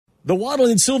The Waddle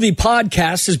and Sylvie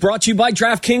podcast is brought to you by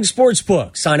DraftKings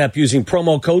Sportsbook. Sign up using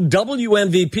promo code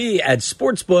WMVP at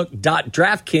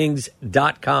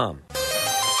sportsbook.draftkings.com.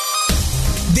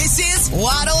 This is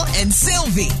Waddle and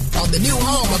Sylvie on the new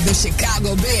home of the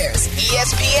Chicago Bears,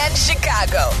 ESPN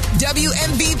Chicago,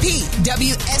 WMVP,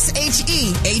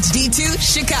 WSHE, HD2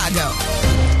 Chicago,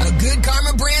 a Good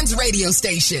Karma Brands radio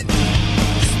station.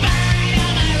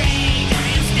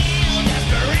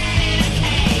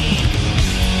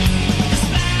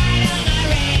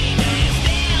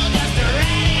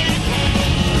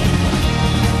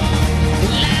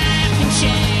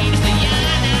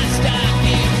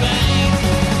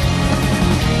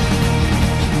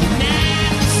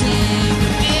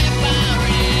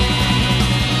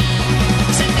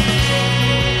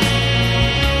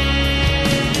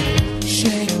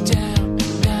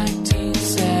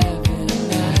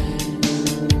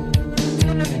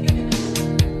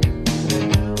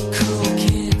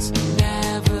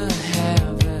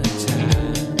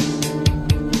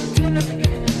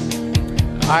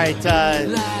 All right,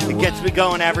 it gets me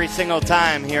going every single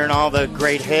time, hearing all the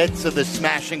great hits of the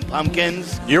Smashing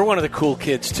Pumpkins. You're one of the cool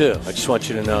kids, too. I just want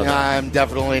you to know that. I'm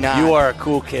definitely not. You are a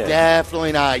cool kid.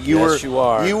 Definitely not. You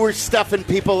are. You were stuffing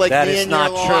people like that me in your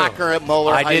locker at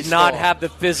Moeller High School. I did not have the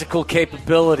physical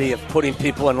capability of putting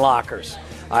people in lockers.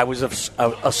 I was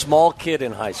a small kid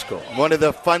in high school. One of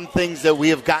the fun things that we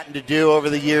have gotten to do over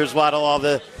the years, Waddle, all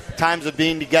the times of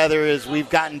being together, is we've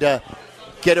gotten to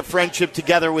get a friendship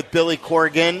together with Billy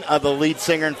Corgan, the lead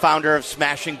singer and founder of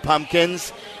Smashing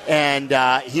Pumpkins. And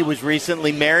he was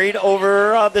recently married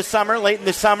over the summer, late in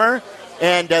the summer.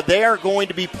 And they are going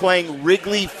to be playing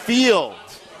Wrigley Field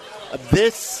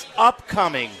this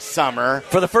upcoming summer.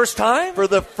 For the first time? For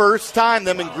the first time.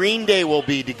 Them and Green Day will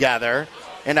be together.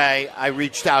 And I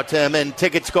reached out to him, and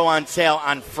tickets go on sale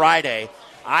on Friday.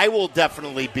 I will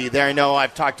definitely be there. I know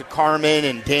I've talked to Carmen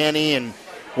and Danny, and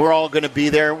we're all going to be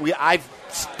there. I've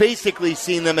basically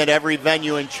seen them at every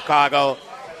venue in Chicago,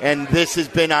 and this has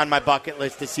been on my bucket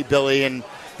list to see Billy and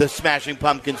the Smashing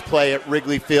Pumpkins play at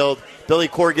Wrigley Field. Billy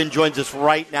Corgan joins us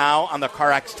right now on the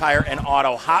CarX Tire and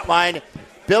Auto Hotline.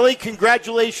 Billy,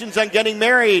 congratulations on getting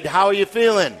married. How are you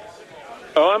feeling?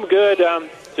 Oh, I'm good.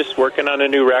 Just working on a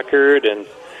new record and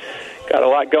got a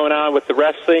lot going on with the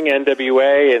wrestling,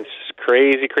 NWA, and it's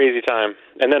crazy, crazy time.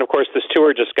 And then, of course, this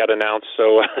tour just got announced,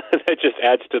 so that just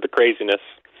adds to the craziness.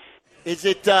 Is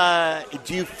it,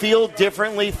 do you feel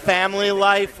differently, family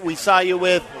life? We saw you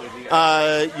with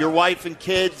your wife and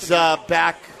kids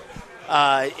back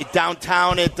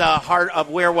downtown at heart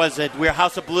of, where was it? We're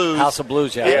House of Blues. House of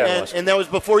Blues, yeah. And that was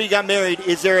before you got married.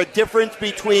 Is there a difference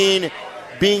between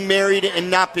being married and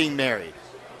not being married?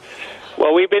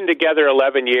 Well, we've been together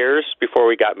 11 years before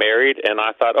we got married, and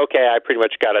I thought, okay, I pretty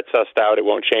much got it sussed out. It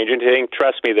won't change anything.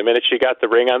 Trust me, the minute she got the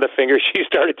ring on the finger, she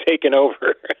started taking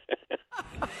over.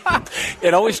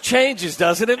 It always changes,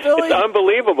 doesn't it, Billy? It's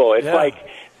unbelievable. It's like,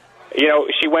 you know,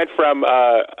 she went from,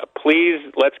 please,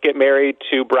 let's get married,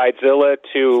 to Bridezilla,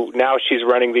 to now she's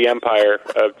running the empire.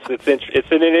 It's an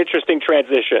interesting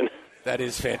transition. That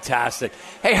is fantastic.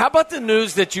 Hey, how about the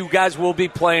news that you guys will be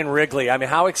playing Wrigley? I mean,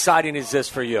 how exciting is this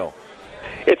for you?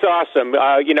 It's awesome.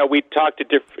 You know, we talked at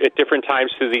different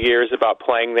times through the years about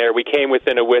playing there. We came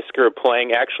within a whisker of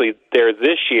playing actually there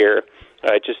this year.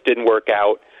 It just didn't work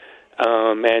out.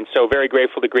 And so very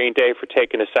grateful to Green Day for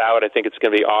taking us out. I think it's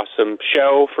going to be an awesome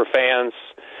show for fans.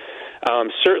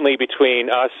 Certainly between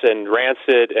us and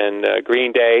Rancid and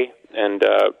Green Day. And,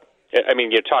 I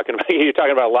mean, you're talking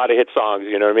about a lot of hit songs.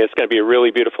 You know what I mean? It's going to be a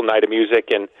really beautiful night of music.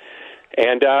 And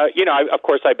you know, of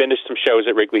course, I've been to some shows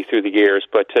at Wrigley through the years,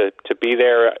 but to be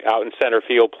there out in center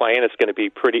field playing, it's going to be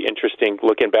pretty interesting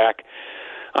looking back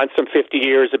on some 50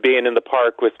 years of being in the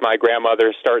park with my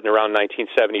grandmother starting around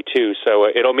 1972. So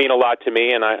it'll mean a lot to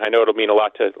me, and I know it'll mean a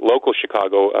lot to local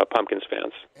Chicago Pumpkins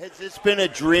fans. Has this been a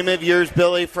dream of yours,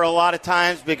 Billy, for a lot of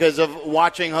times because of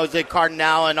watching Jose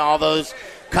Cardinal and all those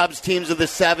Cubs teams of the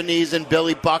 70s and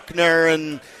Billy Buckner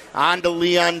and on to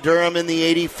Leon Durham in the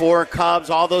 84 Cubs,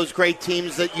 all those great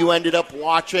teams that you ended up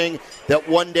watching, that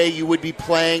one day you would be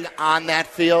playing on that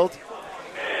field?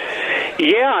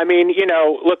 Yeah, I mean, you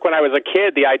know, look, when I was a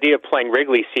kid, the idea of playing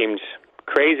Wrigley seemed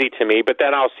crazy to me, but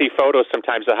then I'll see photos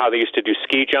sometimes of how they used to do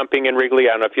ski jumping in Wrigley.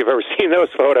 I don't know if you've ever seen those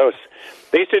photos.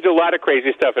 They used to do a lot of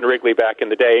crazy stuff in Wrigley back in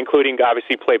the day, including,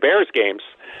 obviously, play Bears games.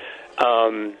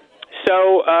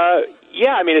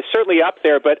 Yeah, I mean, it's certainly up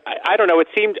there, but I don't know. It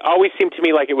always seemed to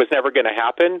me like it was never going to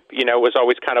happen. You know, it was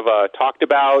always kind of talked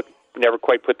about, never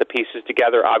quite put the pieces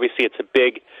together. Obviously, it's a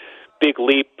big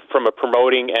leap from a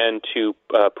promoting and to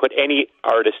put any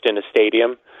artist in a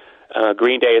stadium.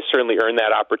 Green Day has certainly earned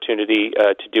that opportunity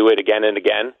to do it again and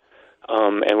again.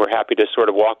 and we're happy to sort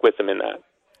of walk with them in that.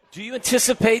 Do you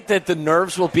anticipate that the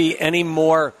nerves will be any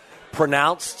more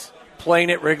pronounced playing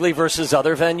at Wrigley versus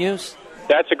other venues?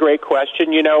 That's a great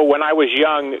question. You know, when I was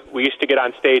young, we used to get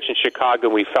on stage in Chicago,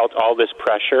 and we felt all this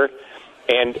pressure,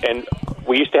 and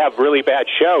we used to have really bad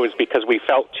shows because we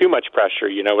felt too much pressure.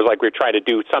 You know, it was like we were trying to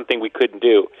do something we couldn't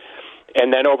do.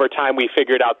 And then over time, we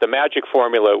figured out the magic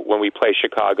formula when we play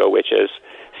Chicago, which is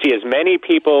see as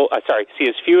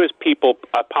few as people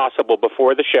possible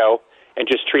before the show, and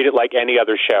just treat it like any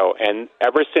other show. And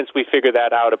ever since we figured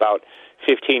that out about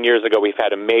 15 years ago, we've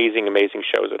had amazing, amazing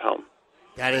shows at home.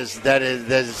 That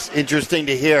is interesting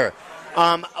to hear.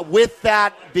 With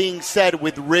that being said,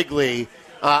 with Wrigley,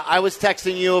 I was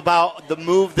texting you about the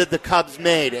move that the Cubs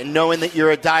made, and knowing that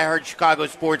you're a diehard Chicago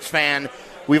sports fan,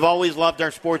 we've always loved our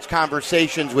sports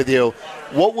conversations with you.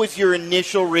 What was your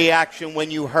initial reaction when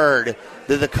you heard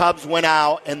that the Cubs went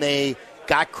out and they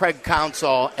got Craig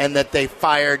Counsell and that they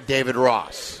fired David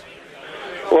Ross?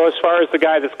 Well, as far as the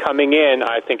guy that's coming in,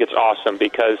 I think it's awesome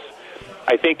because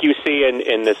I think you see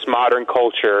in this modern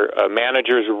culture,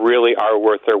 managers really are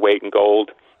worth their weight in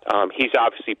gold. He's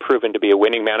obviously proven to be a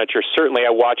winning manager. Certainly,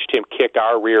 I watched him kick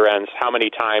our rear ends how many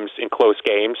times in close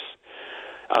games.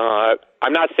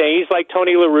 I'm not saying he's like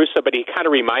Tony La Russa, but he kind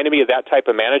of reminded me of that type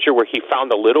of manager where he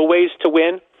found the little ways to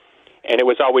win. And it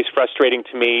was always frustrating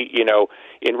to me, you know,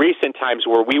 in recent times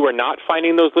where we were not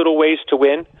finding those little ways to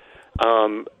win.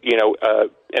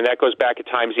 And that goes back at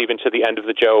times even to the end of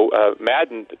the Joe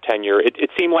Madden tenure. It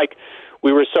seemed like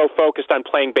we were so focused on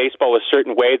playing baseball a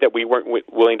certain way that we weren't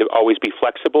willing to always be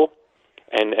flexible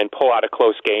and pull out of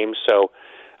close games. So,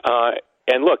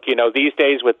 and look, you know, these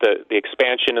days with the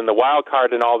expansion and the wild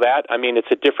card and all that, I mean,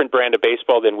 it's a different brand of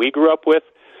baseball than we grew up with.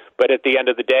 But at the end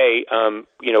of the day,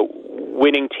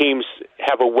 winning teams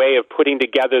have a way of putting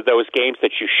together those games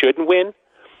that you shouldn't win.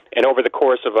 And over the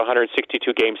course of a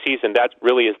 162-game season, that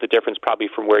really is the difference probably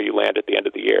from where you land at the end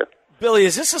of the year. Billy,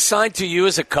 is this a sign to you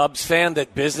as a Cubs fan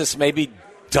that business may be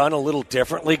done a little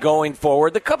differently going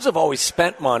forward? The Cubs have always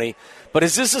spent money, but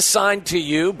is this a sign to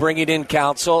you, bringing in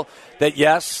Counsell, that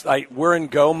yes, we're in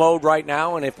go mode right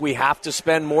now, and if we have to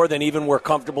spend more than even we're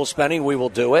comfortable spending, we will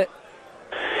do it?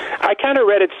 I kind of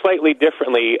read it slightly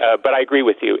differently, but I agree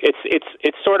with you.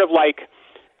 It's sort of like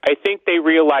I think they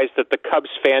realize that the Cubs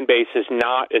fan base is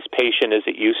not as patient as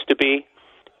it used to be,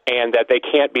 and that they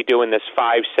can't be doing this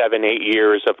 5, 7, 8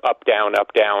 years of up, down,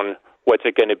 what's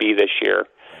it going to be this year.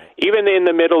 Even in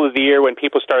the middle of the year when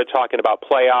people started talking about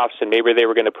playoffs and maybe they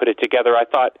were going to put it together, I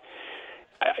thought,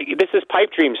 this is pipe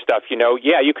dream stuff, you know.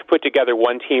 Yeah, you could put together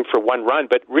one team for one run,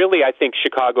 but really I think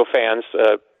Chicago fans,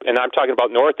 and I'm talking about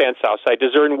North and South Side,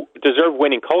 deserve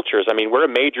winning cultures. I mean, we're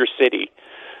a major city.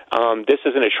 This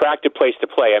is an attractive place to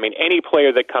play. I mean, any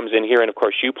player that comes in here, and of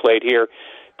course you played here,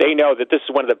 they know that this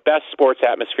is one of the best sports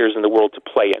atmospheres in the world to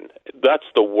play in. That's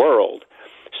the world.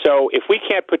 So if we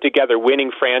can't put together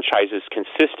winning franchises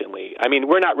consistently, I mean,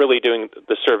 we're not really doing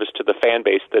the service to the fan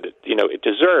base that it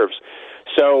deserves.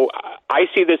 So I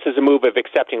see this as a move of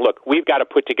accepting, look, we've got to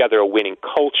put together a winning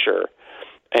culture.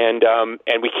 And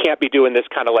we can't be doing this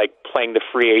kind of like playing the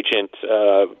free agent,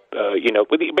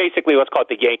 basically let's call it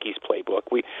the Yankees playbook.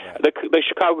 The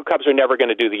Chicago Cubs are never going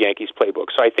to do the Yankees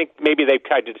playbook. So I think maybe they've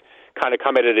kind of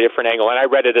come at it at a different angle. And I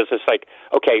read it as just like,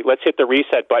 okay, let's hit the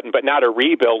reset button, but not a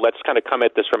rebuild. Let's kind of come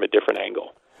at this from a different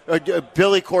angle.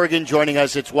 Billy Corgan joining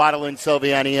us. It's Waddle and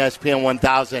Sylvie on ESPN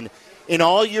 1000. In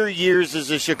all your years as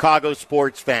a Chicago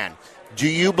sports fan, do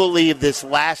you believe this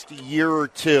last year or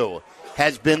two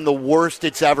has been the worst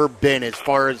it's ever been as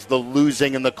far as the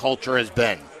losing and the culture has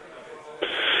been?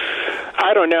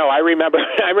 I don't know. I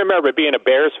remember being a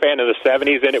Bears fan in the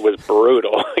 70s, and it was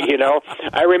brutal, you know.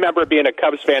 I remember being a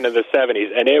Cubs fan in the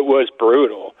 70s, and it was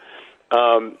brutal.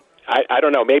 I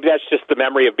don't know. Maybe that's just the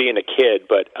memory of being a kid,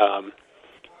 but,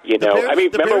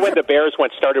 remember when the Bears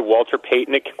started Walter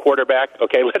Payton at quarterback?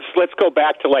 Okay, let's go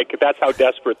back to, that's how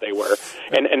desperate they were.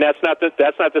 And that's not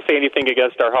to say anything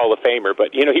against our Hall of Famer,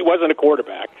 but, he wasn't a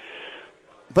quarterback.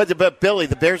 But Billy,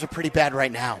 the Bears are pretty bad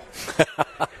right now.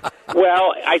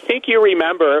 Well, I think you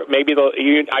remember,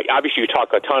 obviously you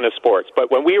talk a ton of sports,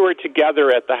 but when we were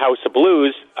together at the House of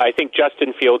Blues, I think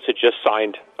Justin Fields had just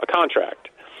signed a contract.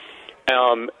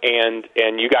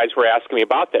 And you guys were asking me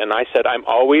about that, and I said I'm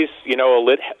always, a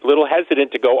little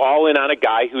hesitant to go all in on a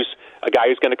guy who's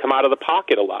going to come out of the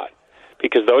pocket a lot,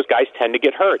 because those guys tend to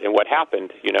get hurt. And what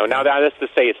happened, now that's to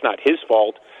say it's not his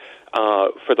fault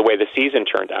for the way the season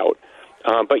turned out.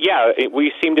 But yeah,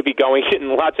 we seem to be going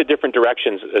in lots of different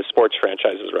directions as sports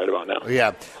franchises right about now.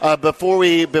 Yeah. Before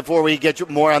we get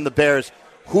more on the Bears,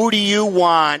 Who do you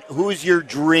want? Who's your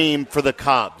dream for the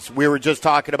Cubs? We were just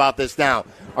talking about this now.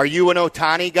 Are you an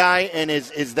Ohtani guy, and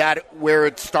is that where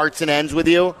it starts and ends with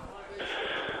you?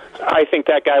 I think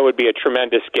that guy would be a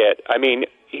tremendous get. I mean,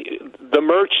 the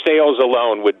merch sales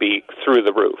alone would be through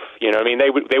the roof. You know, I mean, they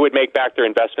would make back their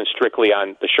investment strictly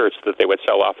on the shirts that they would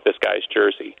sell off this guy's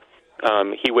jersey.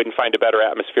 He wouldn't find a better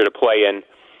atmosphere to play in.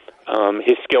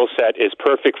 His skill set is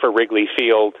perfect for Wrigley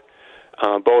Field.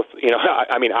 Both, you know,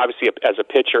 I mean, obviously as a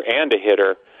pitcher and a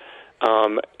hitter.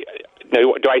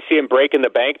 Do I see him breaking the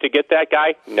bank to get that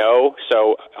guy? No,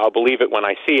 so I'll believe it when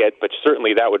I see it, but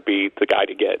certainly that would be the guy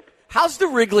to get. How's the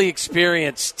Wrigley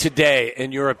experience today,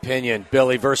 in your opinion,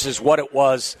 Billy, versus what it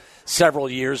was several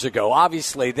years ago?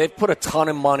 Obviously, they've put a ton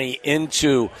of money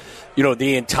into, you know,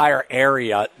 the entire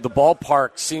area. The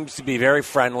ballpark seems to be very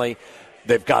friendly.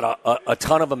 They've got a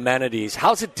ton of amenities.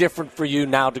 How's it different for you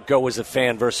now to go as a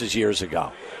fan versus years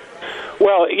ago?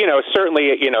 Well, you know,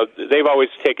 certainly, you know, they've always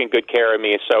taken good care of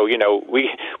me. So, you know, we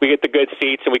get the good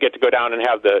seats and we get to go down and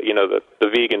have the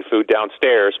vegan food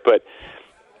downstairs. But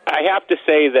I have to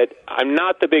say that I'm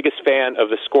not the biggest fan of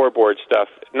the scoreboard stuff,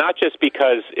 not just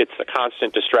because it's a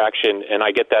constant distraction, and I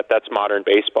get that that's modern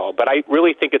baseball, but I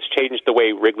really think it's changed the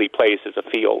way Wrigley plays as a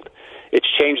field. It's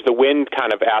changed the wind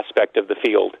kind of aspect of the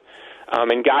field.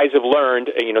 And guys have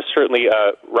learned, you know, certainly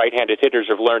right-handed hitters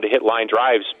have learned to hit line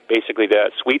drives, basically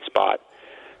the sweet spot.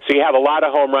 So you have a lot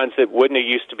of home runs that wouldn't have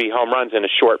used to be home runs in a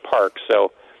short park.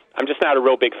 So I'm just not a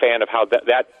real big fan of how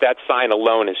that sign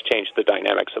alone has changed the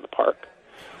dynamics of the park.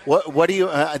 What do you?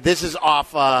 This is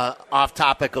off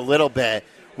topic a little bit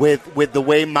with the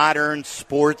way modern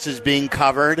sports is being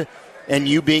covered, and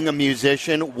you being a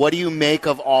musician. What do you make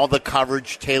of all the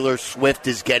coverage Taylor Swift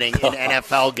is getting in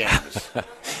NFL games?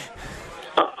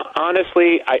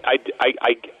 Honestly, I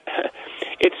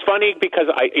it's funny because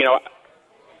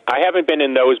I haven't been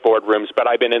in those boardrooms, but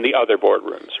I've been in the other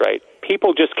boardrooms. Right?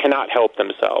 People just cannot help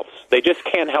themselves. They just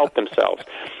can't help themselves.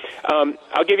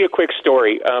 I'll give you a quick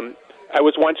story. I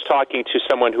was once talking to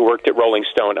someone who worked at Rolling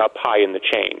Stone up high in the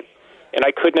chain, and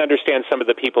I couldn't understand some of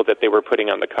the people that they were putting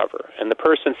on the cover. And the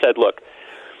person said, look,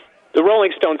 the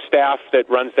Rolling Stone staff that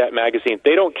runs that magazine,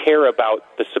 they don't care about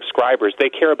the subscribers. They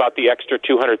care about the extra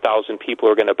 200,000 people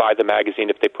who are going to buy the magazine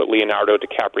if they put Leonardo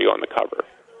DiCaprio on the cover.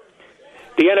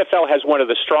 The NFL has one of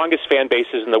the strongest fan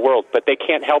bases in the world, but they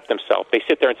can't help themselves. They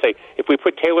sit there and say, if we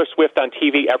put Taylor Swift on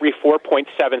TV every 4.7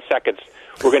 seconds,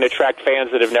 we're going to attract fans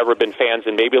that have never been fans,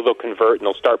 and maybe they'll convert and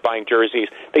they'll start buying jerseys.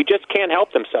 They just can't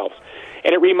help themselves.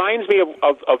 And it reminds me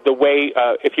of the way,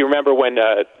 if you remember when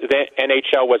the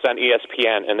NHL was on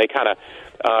ESPN, and they kind of,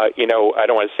 I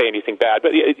don't want to say anything bad,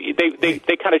 but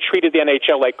they kind of treated the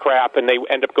NHL like crap, and they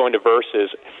end up going to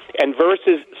Versus. And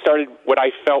Versus started what I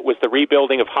felt was the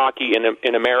rebuilding of hockey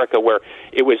in America, where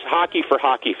it was hockey for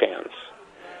hockey fans.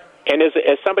 And as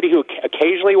somebody who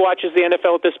occasionally watches the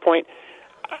NFL at this point,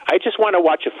 I just want to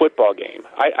watch a football game.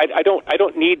 I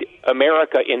don't need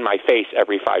America in my face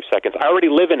every 5 seconds. I already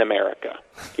live in America.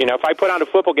 You know, if I put on a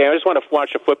football game, I just want to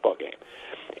watch a football game.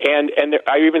 And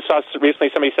I even saw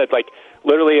recently somebody said, like,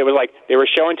 literally it was like they were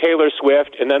showing Taylor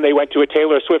Swift, and then they went to a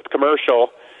Taylor Swift commercial,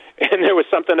 and there was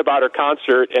something about her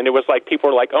concert, and it was like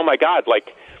people were like, oh my God,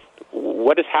 like,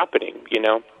 what is happening? You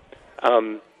know.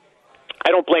 I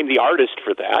don't blame the artist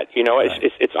for that. You know, right.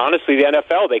 It's honestly the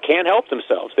NFL. They can't help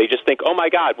themselves. They just think, oh, my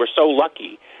God, we're so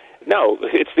lucky. No,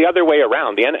 it's the other way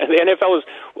around. The NFL is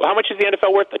 – how much is the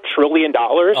NFL worth? $1 trillion?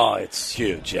 Oh, it's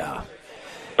huge, yeah.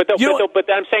 But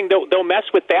I'm saying they'll mess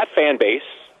with that fan base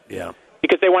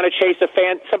because they want to chase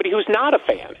somebody who's not a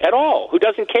fan at all, who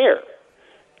doesn't care.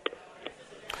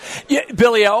 Yeah,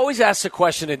 Billy, I always ask the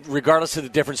question, regardless of the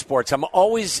different sports. I'm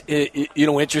always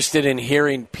interested in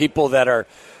hearing people that are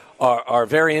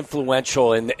very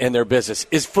influential in their business.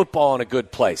 Is football in a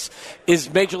good place?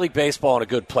 Is Major League Baseball in a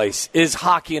good place? Is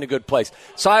hockey in a good place?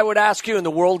 So I would ask you, in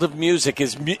the world of music,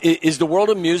 is the world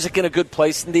of music in a good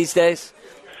place in these days?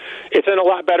 It's in a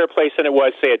lot better place than it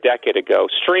was, say, a decade ago.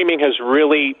 Streaming has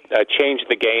really changed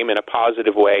the game in a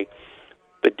positive way.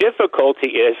 The difficulty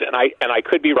is, and I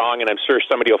could be wrong, and I'm sure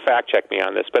somebody will fact-check me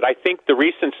on this, but I think the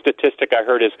recent statistic I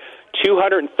heard is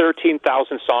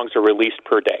 213,000 songs are released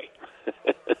per day.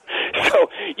 So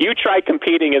you try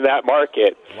competing in that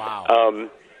market. Wow.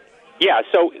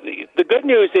 So the good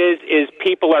news is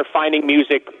people are finding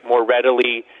music more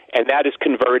readily, and that is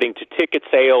converting to ticket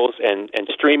sales and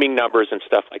streaming numbers and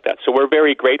stuff like that. So we're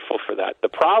very grateful for that. The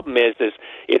problem is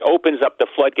it opens up the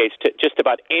floodgates to just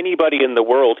about anybody in the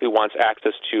world who wants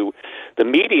access to the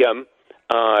medium.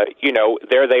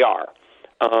 There they are.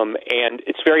 And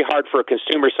it's very hard for a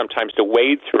consumer sometimes to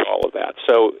wade through all of that.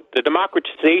 So the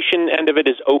democratization end of it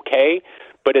is okay,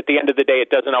 But at the end of the day, it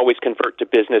doesn't always convert to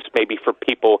business. Maybe for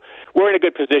people, we're in a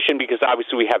good position because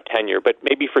obviously we have tenure. But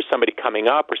maybe for somebody coming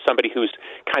up or somebody who's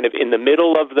kind of in the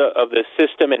middle of the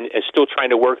system and is still trying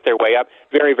to work their way up,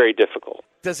 very, very difficult.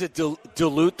 Does it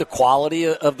dilute the quality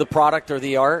of the product or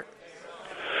the art?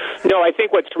 No, I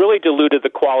think what's really diluted the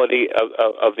quality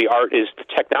of the art is the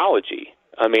technology.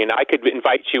 I mean, I could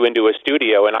invite you into a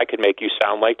studio and I could make you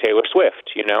sound like Taylor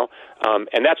Swift,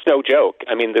 and that's no joke.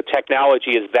 I mean, the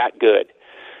technology is that good.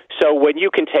 So when you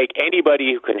can take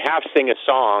anybody who can half sing a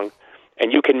song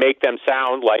and you can make them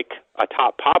sound like a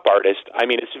top pop artist, I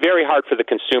mean, it's very hard for the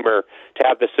consumer to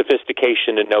have the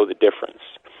sophistication to know the difference.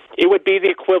 It would be the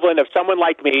equivalent of someone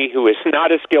like me who is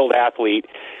not a skilled athlete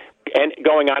and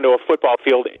going onto a football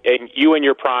field, and you in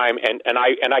your prime, and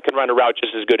I can run a route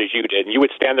just as good as you did. And you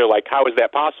would stand there like, how is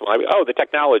that possible? I mean, the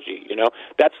technology,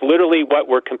 That's literally what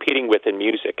we're competing with in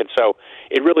music. And so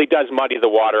it really does muddy the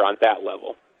water on that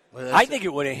level. Well, I think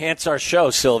it would enhance our show,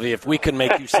 Sylvie, if we could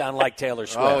make you sound like Taylor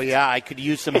Swift. Oh, yeah, I could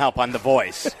use some help on the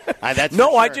voice. That's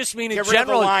no, sure. I just mean in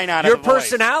general, your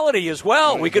personality as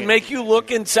well. We could make you look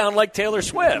and sound like Taylor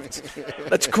Swift.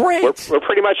 That's great. We're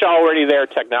pretty much already there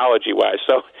technology-wise,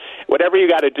 so whatever you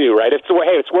got to do, right? It's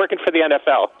working for the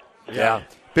NFL. Yeah.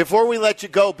 Before we let you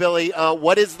go, Billy,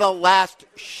 what is the last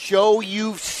show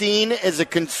you've seen as a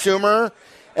consumer?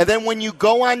 And then when you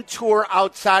go on tour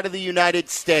outside of the United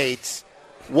States,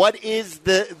 what is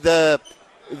the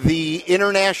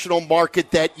international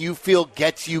market that you feel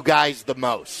gets you guys the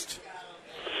most?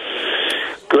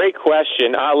 Great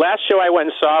question. Last show I went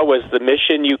and saw was the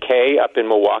Mission UK up in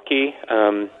Milwaukee.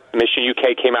 Mission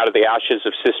UK came out of the ashes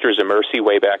of Sisters of Mercy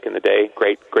way back in the day.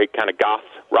 Great kind of goth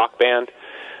rock band.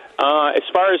 As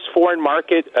far as foreign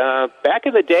market, back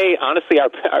in the day, honestly,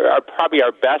 probably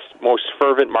our best, most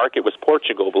fervent market was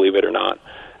Portugal, believe it or not.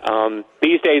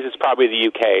 These days, it's probably the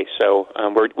UK. So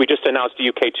we just announced a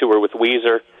UK tour with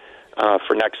Weezer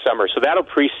for next summer. So that'll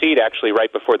precede, actually,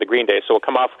 right before the Green Day. So we'll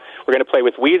come off. We're going to play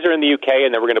with Weezer in the UK,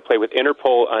 and then we're going to play with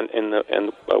Interpol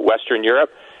in Western Europe,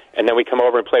 and then we come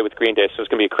over and play with Green Day. So it's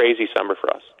going to be a crazy summer for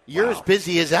us. You're as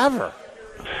busy as ever.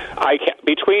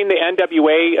 Between the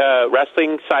NWA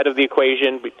wrestling side of the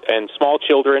equation and small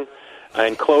children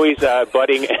and Chloe's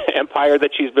budding empire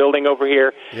that she's building over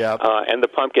here, and the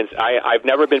Pumpkins, I've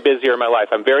never been busier in my life.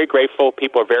 I'm very grateful.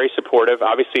 People are very supportive.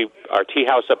 Obviously, our tea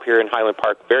house up here in Highland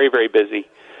Park, very, very busy.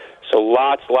 So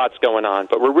lots going on.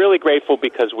 But we're really grateful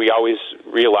because we always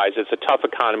realize it's a tough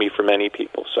economy for many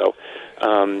people. So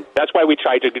that's why we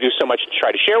try to do so much to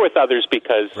try to share with others,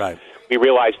 because we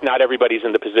realize not everybody's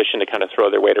in the position to kind of throw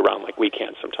their weight around like we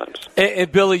can sometimes. And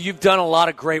Billy, you've done a lot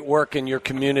of great work in your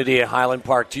community at Highland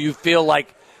Park. Do you feel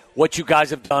like what you guys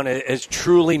have done has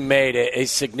truly made a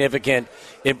significant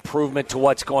improvement to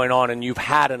what's going on, and you've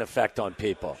had an effect on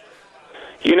people?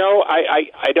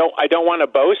 I don't want to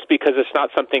boast because it's not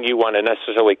something you want to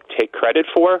necessarily take credit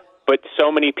for, but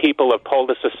so many people have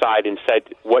pulled us aside and said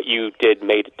what you did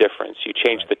made a difference. You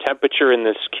changed the temperature in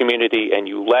this community, and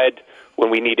you led when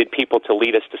we needed people to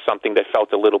lead us to something that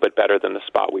felt a little bit better than the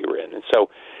spot we were in. And so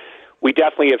we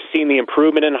definitely have seen the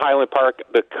improvement in Highland Park.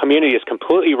 The community has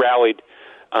completely rallied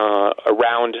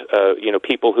around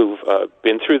people who've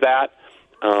been through that.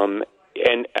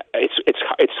 And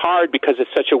it's hard because it's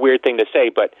such a weird thing to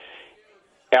say, but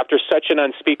after such an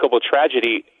unspeakable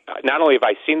tragedy, not only have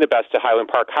I seen the best of Highland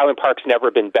Park's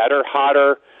never been better,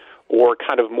 hotter, or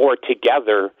kind of more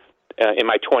together in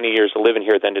my 20 years of living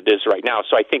here than it is right now.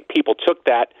 So I think people took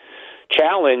that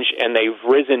challenge and they've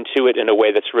risen to it in a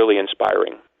way that's really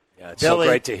inspiring. Yeah, it's Billy, so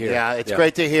great to hear. Yeah, it's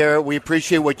great to hear. We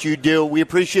appreciate what you do. We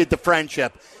appreciate the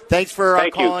friendship. Thanks for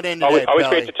calling in today, Always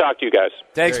great to talk to you guys.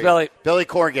 Thanks, Billy. Billy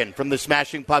Corgan from the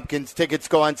Smashing Pumpkins. Tickets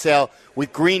go on sale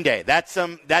with Green Day. That's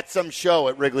some show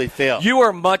at Wrigley Field. You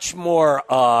are much more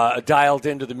dialed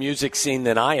into the music scene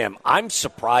than I am. I'm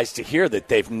surprised to hear that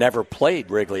they've never played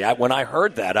Wrigley. When I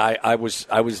heard that, I was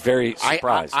very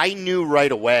surprised. I knew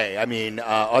right away. I mean,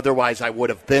 otherwise I would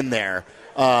have been there.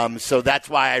 So that's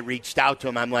why I reached out to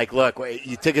him. I'm like, look,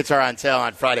 your tickets are on sale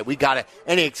on Friday. We got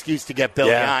any excuse to get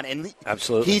Billy on. And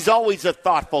absolutely. He's always a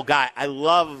thoughtful guy. I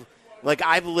love,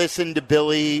 I've listened to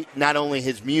Billy, not only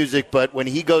his music, but when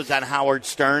he goes on Howard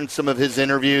Stern, some of his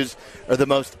interviews are the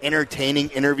most entertaining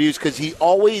interviews because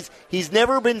he's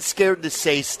never been scared to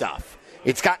say stuff.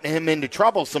 It's gotten him into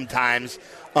trouble sometimes.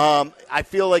 I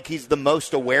feel like he's the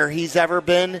most aware he's ever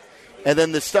been. And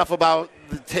then the stuff about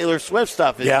the Taylor Swift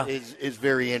stuff is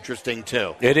very interesting,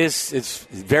 too. It is. It's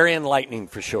very enlightening,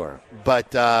 for sure.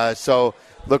 But so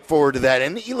look forward to that.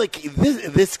 And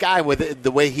this guy, with the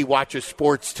way he watches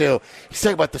sports, too, he's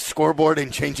talking about the scoreboard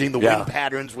and changing the wind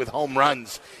patterns with home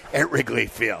runs at Wrigley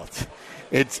Field.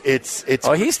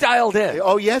 Oh, he's dialed in.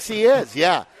 Oh, yes, he is.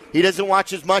 Yeah. He doesn't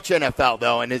watch as much NFL,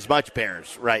 though, and as much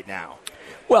Bears right now.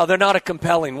 Well, they're not a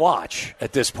compelling watch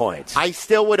at this point. I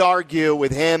still would argue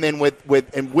with him and with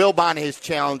Wilbon has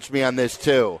challenged me on this,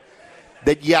 too,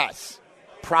 that, yes,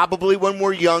 probably when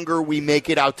we're younger, we make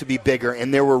it out to be bigger,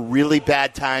 and there were really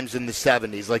bad times in the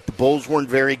 70s. Like, the Bulls weren't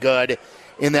very good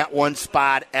in that one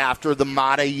spot after the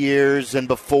Mata years and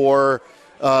before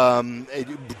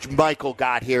Michael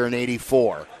got here in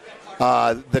 84.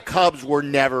 The Cubs were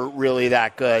never really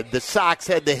that good. The Sox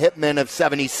had the Hitmen of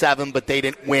 77, but they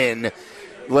didn't win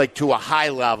like to a high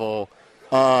level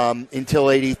until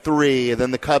 83. And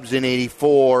then the Cubs in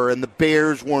 84, and the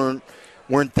Bears weren't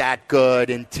that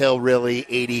good until really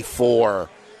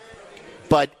 84.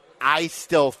 But I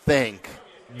still think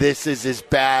this is as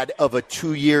bad of a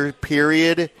 2-year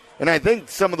period, and I think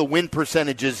some of the win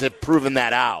percentages have proven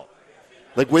that out.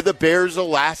 Like with the Bears the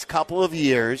last couple of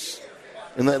years,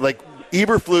 and like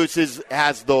Eberflus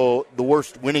has the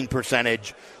worst winning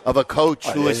percentage of a coach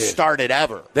who has started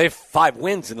ever. They have 5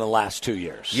 wins in the last 2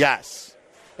 years. Yes.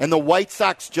 And the White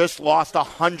Sox just lost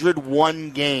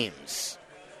 101 games.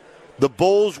 The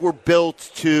Bulls were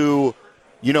built to,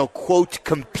 quote,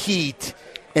 compete,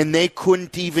 and they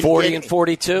couldn't even 40 and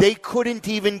 42? They couldn't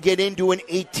even get into an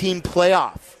 18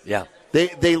 playoff. Yeah.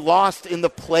 They lost in the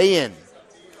play-in.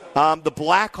 The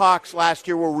Blackhawks last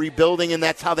year were rebuilding, and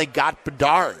that's how they got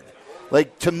Bedard.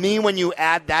 Like, to me, when you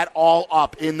add that all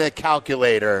up in the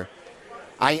calculator,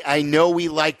 I know we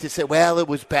like to say, well, it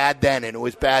was bad then, and it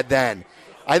was bad then.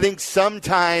 I think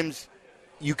sometimes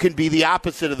you can be the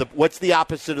opposite of what's the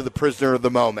opposite of the prisoner of the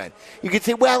moment? You can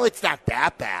say, well, it's not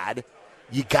that bad.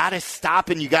 You got to stop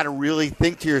and you got to really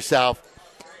think to yourself,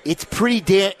 it's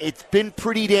been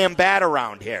pretty damn bad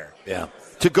around here. Yeah.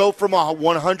 To go from a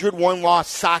 101-loss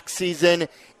Sox season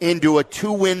into a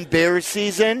 2-win Bears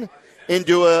season,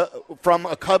 from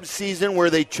a Cubs season where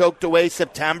they choked away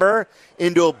September,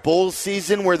 into a Bulls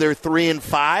season where they're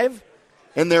 3-5,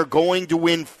 and they're going to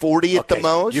win 40 at the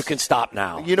most. You can stop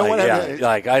now. You know what I mean?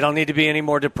 I don't need to be any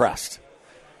more depressed.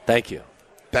 Thank you.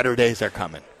 Better days are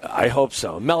coming. I hope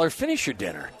so. Meller, finish your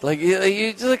dinner.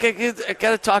 I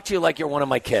got to talk to you like you're one of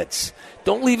my kids.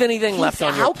 Don't leave anything left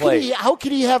on your plate. How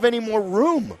could he have any more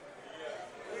room?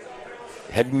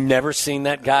 Have you never seen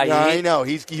that guy eat? I know.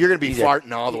 You're going to be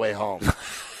farting all the way home.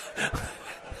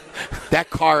 That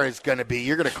car is going to be.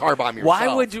 You're going to car bomb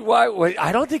yourself. Why?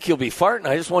 I don't think he'll be farting.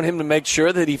 I just want him to make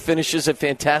sure that he finishes a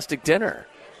fantastic dinner.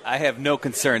 I have no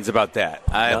concerns about that.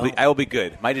 I will be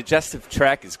good. My digestive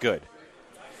tract is good.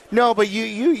 No, but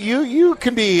you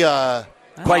can be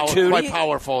quite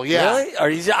powerful. Yeah.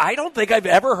 Really? I don't think I've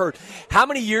ever heard. How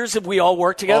many years have we all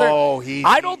worked together?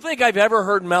 I don't think I've ever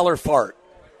heard Meller fart.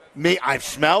 Me, I've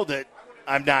smelled it.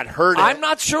 I've not heard it. I'm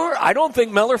not sure. I don't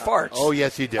think Meller farts. Oh,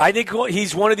 yes, he did. I think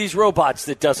he's one of these robots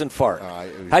that doesn't fart.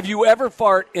 Have you ever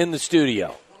fart in the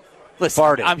studio? Listen,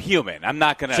 farted. I'm human. I'm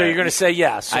not going to. So you're going to say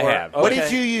yes. I have. Okay. What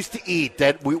did you used to eat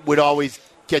that would always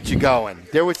get you going?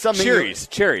 There was something.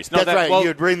 Cherries. No, that's right. Well,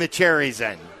 you'd bring the cherries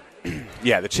in.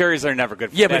 Yeah, the cherries are never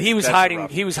good. Yeah, but he was hiding.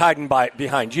 He was hiding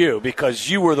behind you because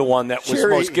you were the one that was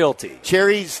most guilty.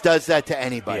 Cherries does that to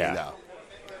anybody, though.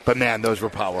 But man, those were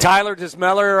powerful. Tyler, does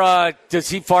Meller does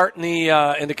he fart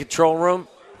in the control room?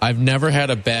 I've never had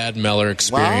a bad Meller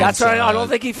experience. Wow. That's right. I don't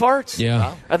think he farts.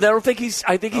 Yeah.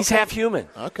 I think he's half human.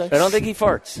 Okay. I don't think he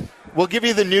farts. We'll give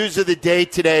you the news of the day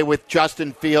today with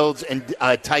Justin Fields and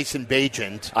Tyson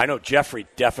Bagent. I know Jeffrey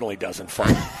definitely doesn't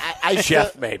fart.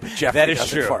 Jeff may, but Jeffrey that is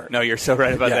doesn't true. fart. No, you're so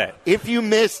right about that. If you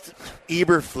missed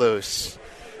Eberflus,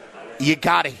 you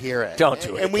got to hear it. Don't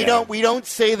do it. And we don't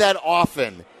say that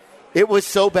often. It was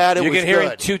so bad it was good. You can hear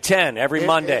it 2:10 every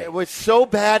Monday. It was so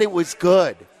bad it was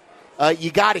good.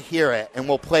 You got to hear it, and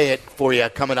we'll play it for you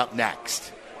coming up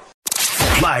next.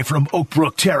 Live from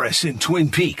Oakbrook Terrace in Twin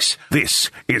Peaks,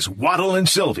 this is Waddle and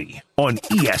Sylvie on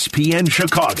ESPN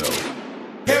Chicago.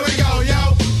 Here we go,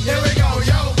 yo. Here we go,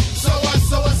 yo. So what's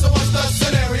the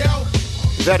scenario?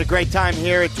 We've had a great time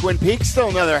here at Twin Peaks. Still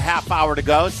another half hour to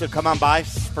go, so come on by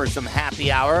for some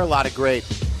happy hour. A lot of great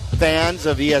fans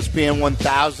of ESPN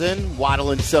 1000, Waddle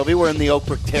and Sylvie. We're in the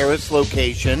Oakbrook Terrace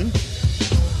location.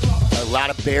 A lot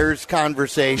of Bears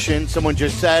conversation. Someone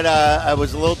just said I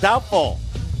was a little doubtful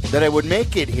that I would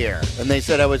make it here. And they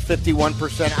said I was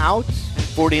 51% out,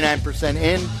 49%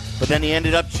 in, but then he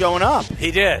ended up showing up.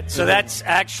 He did. So that's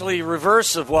actually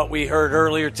reverse of what we heard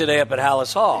earlier today up at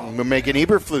Hallis Hall. We're making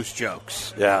Eberflus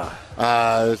jokes. Yeah.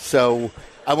 So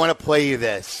I want to play you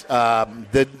this.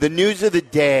 The news of the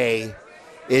day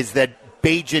is that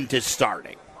Bagent is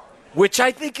starting. Which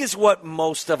I think is what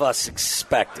most of us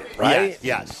expected, right?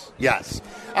 Yes.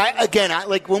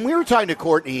 Like when we were talking to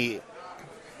Courtney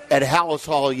at Hallis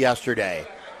Hall yesterday,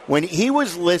 when he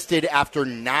was listed after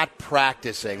not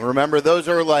practicing, remember those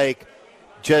are like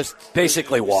just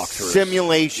basically walkthroughs,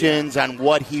 simulations on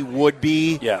what he would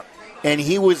be. Yeah. And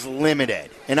he was limited.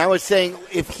 And I was saying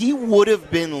if he would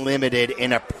have been limited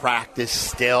in a practice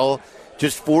still,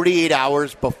 just 48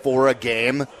 hours before a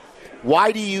game,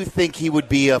 why do you think he would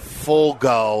be a full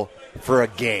go for a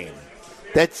game?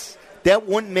 That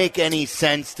wouldn't make any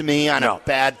sense to me on a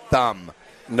bad thumb.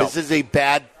 No. This is a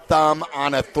bad thumb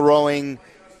on a throwing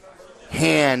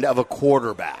hand of a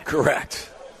quarterback. Correct.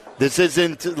 This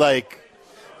isn't like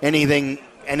anything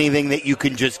that you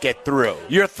can just get through.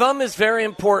 Your thumb is very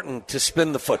important to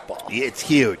spin the football. It's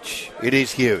huge. It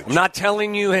is huge. I'm not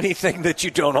telling you anything that you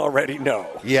don't already know.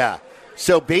 Yeah.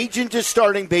 So Bagent is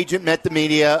starting. Bagent met the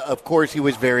media. Of course, he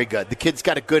was very good. The kid's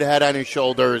got a good head on his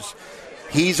shoulders.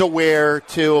 He's aware,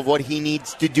 too, of what he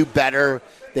needs to do better,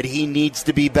 that he needs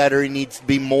to be better. He needs to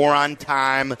be more on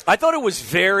time. I thought it was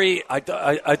very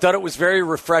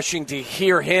refreshing to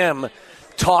hear him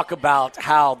talk about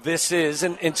how this is,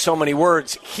 in so many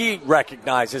words, he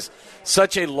recognizes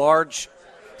such a large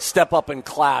step up in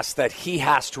class that he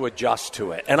has to adjust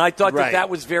to it. And I thought that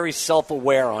was very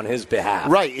self-aware on his behalf.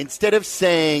 Right. Instead of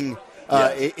saying,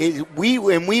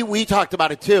 we talked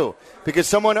about it too, because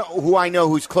someone who I know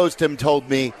who's close to him told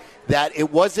me that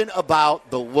it wasn't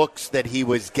about the looks that he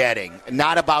was getting,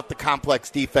 not about the complex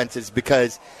defenses,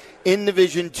 because in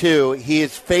Division II, he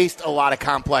has faced a lot of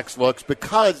complex looks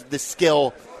because the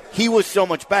skill, he was so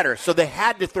much better. So they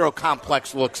had to throw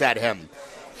complex looks at him.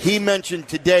 He mentioned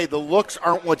today the looks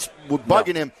aren't what's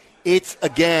bugging him. It's,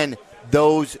 again,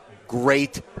 those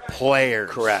great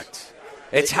players. Correct.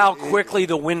 It's how quickly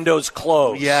the windows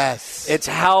close. Yes. It's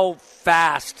how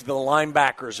fast the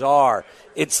linebackers are.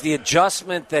 It's the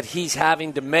adjustment that he's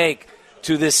having to make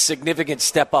to this significant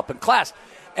step up in class.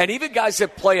 And even guys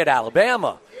that play at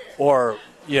Alabama or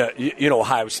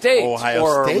Ohio State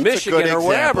or Michigan or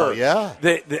wherever,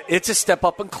 it's a step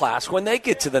up in class when they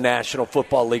get to the National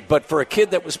Football League. But for a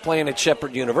kid that was playing at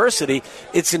Shepherd University,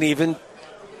 it's an even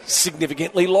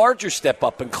significantly larger step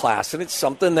up in class, and it's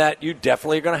something that you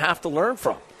definitely are going to have to learn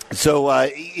from. So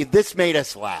this made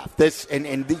us laugh.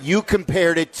 And you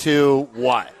compared it to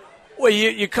what? Well,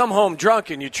 you come home drunk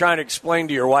and you're trying to explain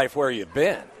to your wife where you've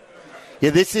been.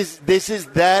 Yeah, this is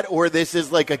that, or this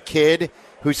is like a kid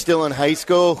who's still in high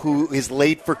school who is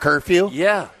late for curfew.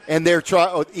 Yeah. And they're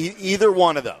either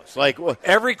one of those. Like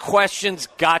every question's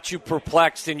got you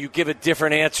perplexed and you give a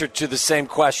different answer to the same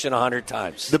question 100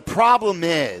 times. The problem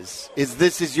is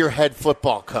this is your head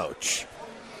football coach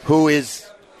who is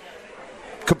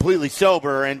completely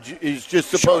sober and is just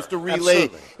supposed to relay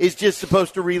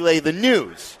the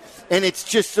news. And it's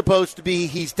just supposed to be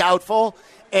he's doubtful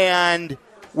and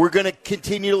we're going to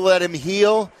continue to let him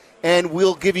heal. And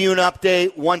we'll give you an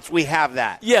update once we have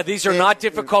that. Yeah, these are not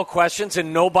difficult questions,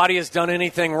 and nobody has done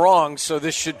anything wrong, so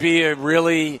this should be a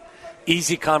really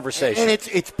easy conversation. And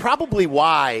it's probably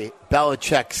why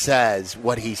Belichick says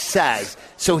what he says,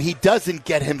 so he doesn't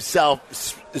get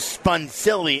himself spun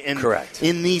silly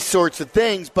in these sorts of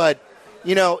things. But,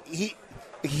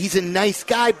 he's a nice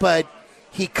guy, but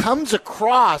he comes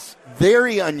across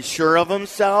very unsure of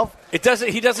himself. He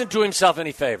doesn't do himself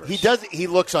any favors. He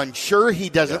looks unsure. He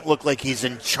doesn't look like he's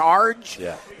in charge.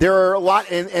 Yeah. There are a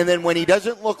lot, and then when he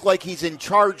doesn't look like he's in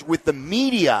charge with the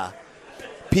media,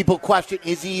 people question,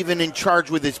 is he even in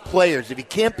charge with his players? If he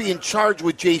can't be in charge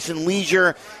with Jason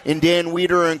Leisure and Dan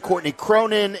Weeder and Courtney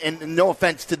Cronin, and no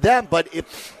offense to them, but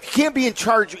if he can't be in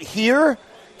charge here,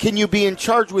 can you be in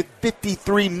charge with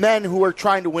 53 men who are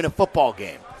trying to win a football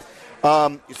game?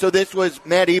 So this was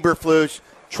Matt Eberflus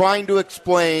trying to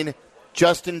explain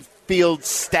Justin Fields'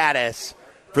 status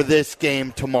for this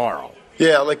game tomorrow.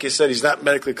 Yeah, like you said, he's not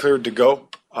medically cleared to go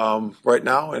right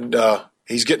now, and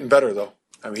he's getting better, though.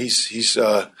 I mean, he's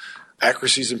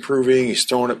accuracy's improving, he's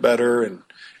throwing it better, and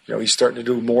he's starting to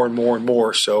do more and more and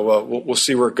more. So we'll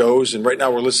see where it goes. And right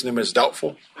now we're listing him as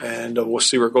doubtful, and we'll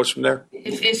see where it goes from there.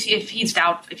 If he's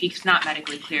not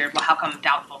medically cleared, well, how come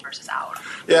doubtful versus out?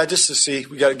 Yeah, just to see.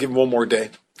 We got to give him one more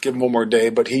day.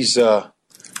 But he's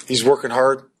working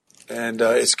hard, and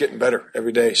it's getting better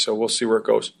every day. So we'll see where it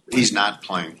goes. He's not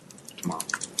playing tomorrow.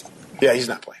 Yeah, he's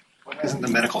not playing. What hasn't the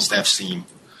medical staff seen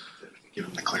to give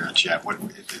him the clearance yet? What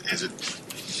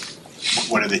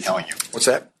are they telling you? What's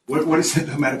that? What is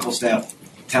the medical staff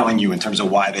telling you in terms of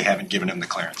why they haven't given him the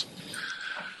clearance?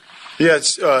 Yeah,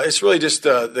 it's really just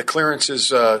the clearance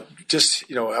is just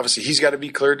obviously he's got to be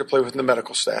cleared to play within the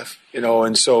medical staff,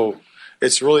 and so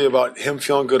It's really about him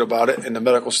feeling good about it and the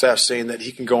medical staff saying that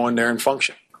he can go in there and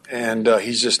function. And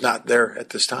he's just not there at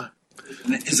this time.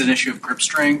 Is it an issue of grip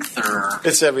strength, or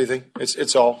it's everything?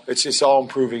 It's all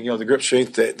improving. The grip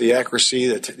strength, the accuracy,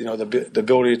 the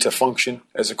ability to function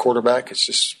as a quarterback.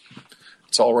 It's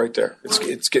all right there.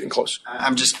 It's getting close.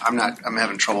 I'm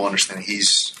having trouble understanding.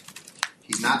 He's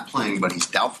not playing, but he's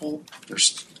doubtful.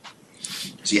 Is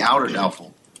he out or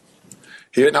doubtful?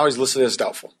 Now he's listed as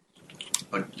doubtful.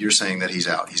 But you're saying that he's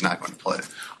out. He's not going to play.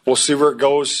 We'll see where it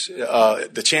goes.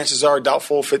 The chances are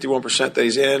doubtful, 51% that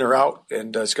he's in or out,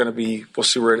 and it's going to be. We'll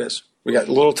see where it is. We got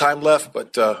a little time left,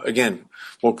 but again,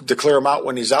 we'll declare him out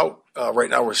when he's out. Right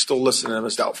now, we're still listing him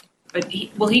as doubtful. But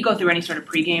will he go through any sort of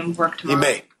pregame work tomorrow?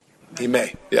 He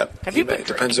may. Yeah. Have you been? It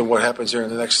depends on what happens here in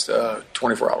the next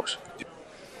 24 hours.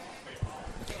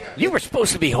 You were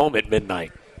supposed to be home at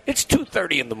midnight. It's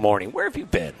 2:30 in the morning. Where have you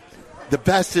been? The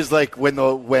best is like when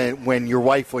your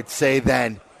wife would say,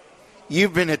 then,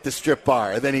 you've been at the strip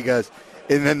bar. And then he goes,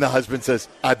 and then the husband says,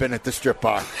 I've been at the strip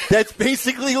bar. That's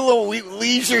basically what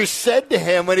Leisure said to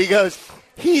him when he goes,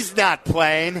 he's not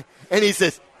playing. And he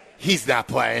says, he's not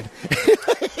playing.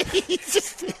 He's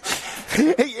just,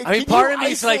 part of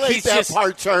me is like, he's just,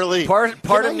 part, Charlie.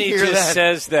 Part of me just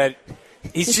says that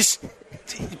he's just,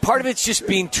 part of it's just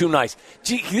being too nice.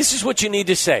 Gee, this is what you need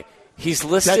to say. He's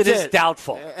listed as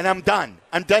doubtful. And I'm done.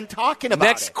 I'm done talking about it.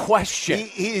 Next question.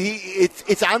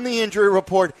 It's on the injury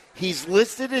report. He's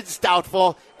listed as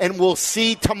doubtful, and we'll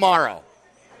see tomorrow.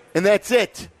 And that's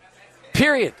it.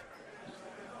 Period.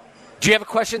 Do you have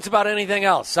questions about anything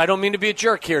else? I don't mean to be a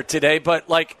jerk here today, but,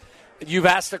 you've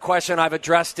asked a question, I've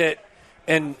addressed it,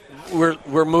 and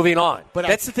we're moving on. But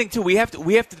that's the thing, too. We have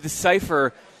to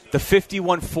decipher the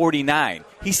 51-49.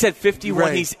 He said 51,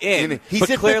 right. He's in. He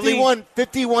said clearly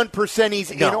 51%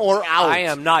 he's in or out. I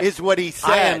am not. Is what he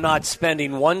said. I am not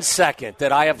spending 1 second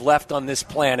that I have left on this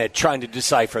planet trying to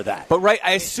decipher that. But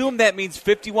I assume that means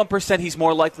 51% he's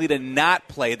more likely to not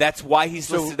play. That's why he's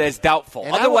listed as doubtful.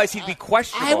 Otherwise, he'd be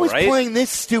questionable, I was right? playing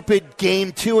this stupid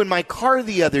game, too, in my car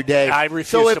the other day. I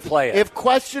refuse to play it. If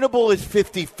questionable is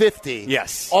 50-50,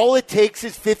 yes, all it takes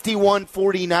is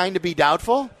 51-49 to be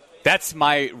doubtful? That's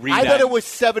my read. I thought it was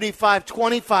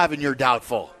 75-25 and you're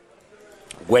doubtful.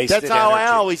 Wasted That's how energy.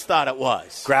 I always thought it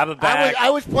was. Grab a bag.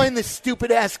 I was playing this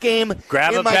stupid-ass game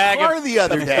Grab in a my bag car the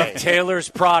other day. Taylor's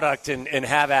product and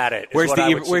have at it. Where's the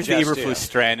Eberflus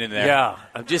strand in there? Yeah,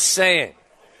 I'm just saying.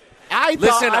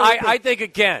 I think,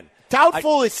 again.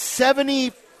 Doubtful is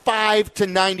 75 to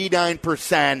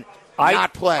 99%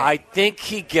 not playing. I think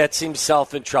he gets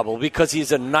himself in trouble because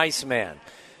he's a nice man.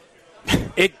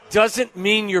 It doesn't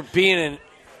mean you're being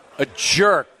a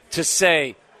jerk to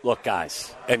say, look,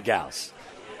 guys and gals,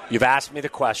 you've asked me the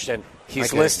question.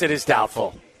 He's listed as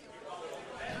doubtful.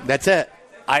 That's it.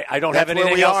 I don't have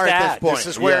anything else to add. This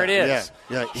is where it is.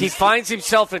 Yeah. He finds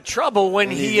himself in trouble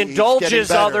when he indulges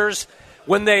others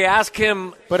when they ask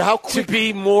him to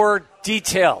be more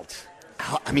detailed.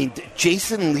 I mean,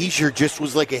 Jason Leisure just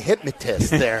was like a hypnotist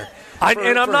there. By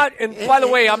the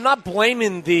way, I'm not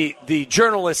blaming the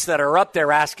journalists that are up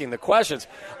there asking the questions.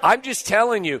 I'm just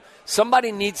telling you,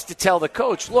 somebody needs to tell the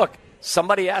coach, look,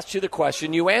 somebody asked you the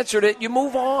question, you answered it, you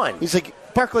move on. He's like,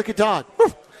 bark like a dog.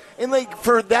 And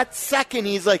for that second,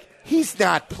 he's like, he's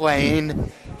not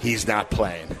playing. He's not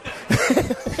playing.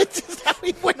 That's just how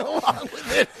he went along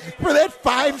with it for that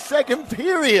 5-second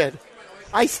period.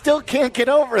 I still can't get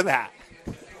over that.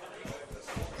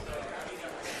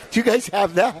 Do you guys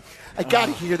have that? I got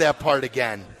to hear that part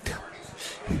again.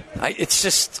 It's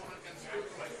just...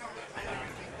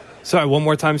 Sorry, one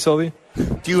more time, Sylvie.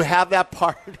 Do you have that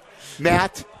part,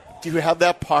 Matt? Do you have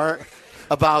that part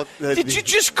about... Did you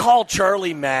just call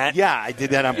Charlie Matt? Yeah, I did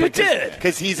that on purpose. You did.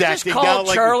 Because he's you acting just now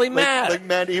Charlie like Matt.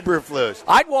 Matt Eberflus.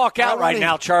 I'd walk out right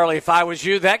now, Charlie, if I was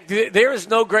you. There is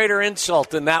no greater insult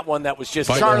than that one that was just...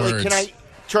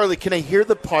 Charlie, can I hear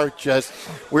the part just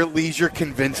where Leisure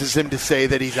convinces him to say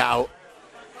that he's out?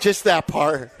 Just that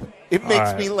part. It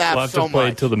makes me laugh we'll have so to play much.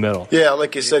 Until the middle. Yeah,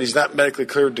 like you said, he's not medically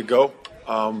cleared to go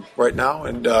right now,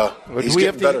 and he's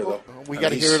getting better, though. We got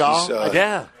to hear it all?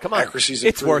 Yeah, come on. Accuracy's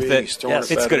it's worth improving. it. He's throwing it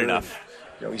It's better. good enough.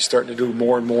 He's starting to do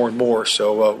more and more and more.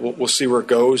 So we'll see where it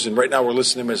goes. And right now we're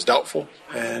listing him as doubtful,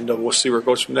 and we'll see where it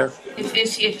goes from there. If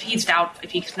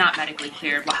he's not medically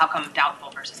cleared, well, how come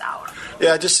doubtful versus out?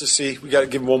 Yeah, just to see. We got to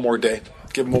give him one more day.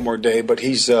 But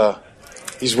he's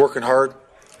working hard,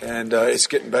 and it's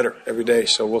getting better every day.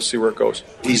 So we'll see where it goes.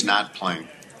 He's not playing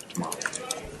tomorrow.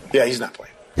 Yeah, he's not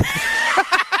playing.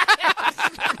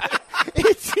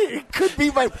 It could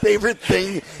be my favorite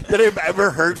thing that I've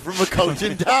ever heard from a coach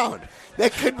in town.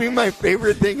 That could be my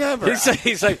favorite thing ever.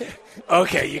 He's like,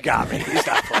 Okay, you got me. He's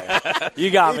not playing.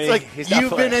 You got me. It's like, He's not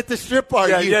you've playing. been at the strip bar.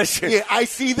 I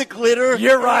see the glitter.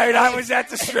 You're right. I was at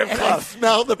the strip And club. I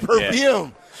smell the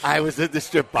perfume. I was at the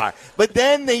strip bar. But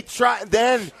then they try.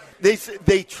 Then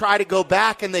they try to go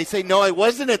back and they say, "No, I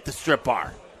wasn't at the strip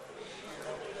bar."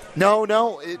 No.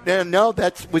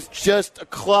 That was just a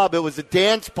club. It was a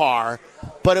dance bar,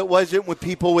 but it wasn't with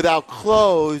people without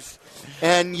clothes.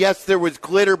 And yes, there was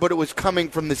glitter, but it was coming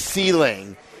from the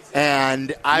ceiling.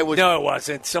 And I was. No, it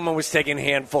wasn't. Someone was taking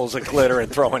handfuls of glitter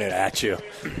and throwing it at you.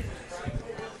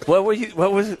 What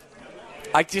was it?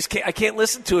 I can't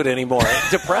listen to it anymore.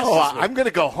 It depresses me. I'm going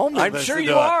to go home. I'm sure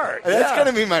you are. That's going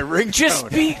to be my ringtone.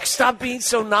 Just stop being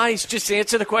so nice. Just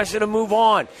answer the question and move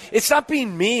on. It's not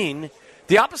being mean.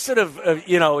 The opposite of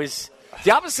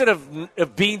the opposite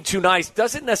of being too nice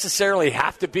doesn't necessarily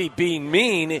have to be being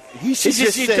mean. You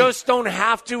just don't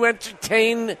have to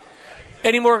entertain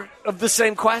any more of the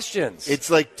same questions. It's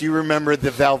like, do you remember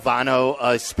the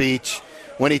Valvano speech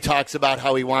when he talks about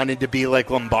how he wanted to be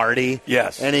like Lombardi?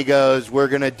 Yes. And he goes, we're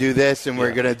going to do this and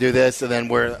we're going to do this, and then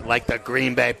we're like the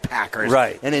Green Bay Packers.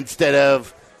 Right. And instead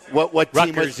of what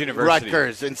team Rutgers was University.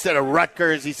 Rutgers. Instead of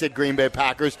Rutgers, he said Green Bay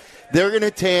Packers. They're going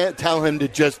to tell him to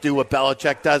just do what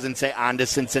Belichick does and say on to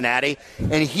Cincinnati.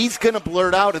 And he's going to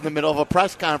blurt out in the middle of a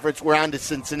press conference, we're on to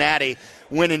Cincinnati,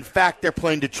 when in fact they're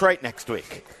playing Detroit next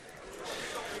week.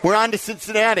 We're on to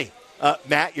Cincinnati.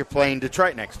 Matt, you're playing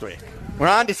Detroit next week. We're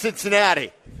on to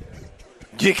Cincinnati.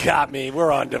 You got me.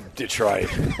 We're on to Detroit.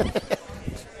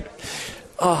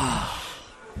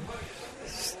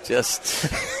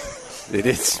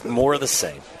 It's more of the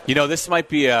same. You know, this might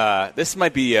be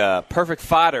perfect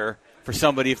fodder for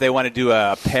somebody if they want to do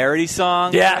a parody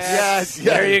song. Yes.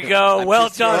 There you go. Well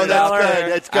done, Dollar.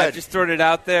 That's good. I'm just throwing it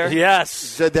out there. Yes.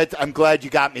 So I'm glad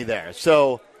you got me there.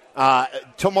 So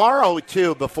tomorrow,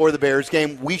 too, before the Bears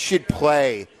game, we should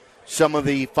play some of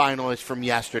the finalists from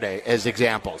yesterday as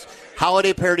examples.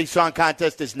 Holiday Parody Song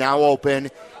Contest is now open.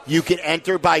 You can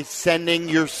enter by sending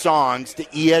your songs to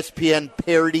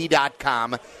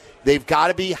espnparody.com. They've got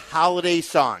to be holiday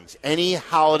songs, any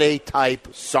holiday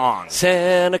type song.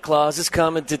 Santa Claus is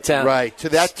coming to town. Right, to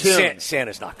that tune.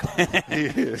 Santa's not coming.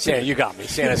 Santa, you got me.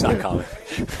 Santa's not coming.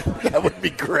 That would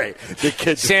be great. The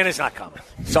kids. Santa's not coming.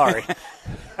 Sorry.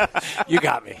 You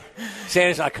got me.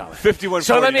 Santa's not coming. 51.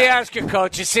 So let me ask you,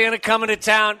 Coach, is Santa coming to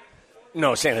town?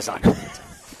 No, Santa's not coming to town.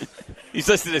 He's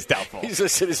listed as doubtful.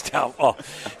 Oh,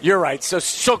 you're right.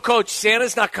 So, Coach,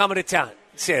 Santa's not coming to town.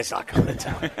 Santa's not coming to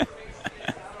town.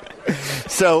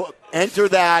 So enter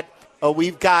that.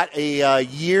 We've got a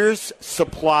year's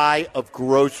supply of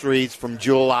groceries from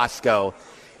Jewel Osco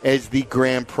as the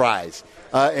grand prize.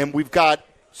 And we've got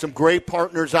some great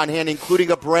partners on hand, including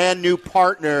a brand new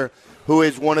partner who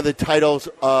is one of the title's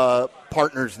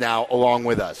partners now along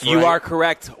with us. You right? are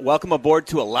correct. Welcome aboard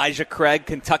to Elijah Craig,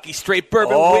 Kentucky Straight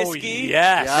Bourbon Whiskey.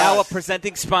 Yes. Now a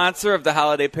presenting sponsor of the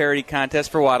Holiday Parody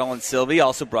Contest for Waddle and Sylvie.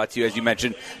 Also brought to you, as you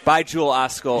mentioned, by Jewel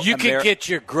Osco. You can get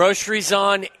your groceries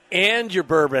on and your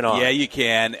bourbon on. Yeah, you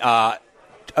can.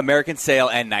 American Sale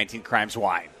and 19 Crimes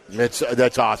Wine.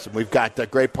 That's awesome. We've got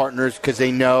great partners because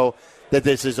they know that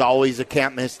this is always a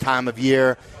can't-miss time of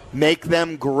year. Make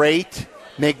them great.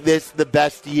 Make this the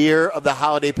best year of the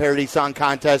Holiday Parody Song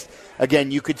Contest.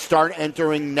 Again, you could start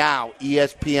entering now.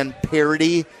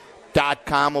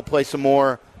 ESPNparody.com. We'll play some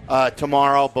more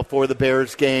tomorrow before the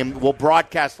Bears game. We'll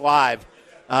broadcast live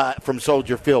from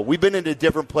Soldier Field. We've been in a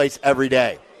different place every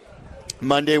day.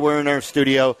 Monday, we're in our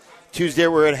studio. Tuesday,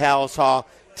 we're at Hallis Hall.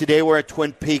 Today, we're at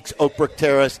Twin Peaks, Oakbrook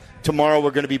Terrace. Tomorrow,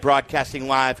 we're going to be broadcasting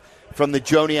live from the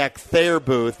Joniak Thayer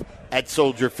booth at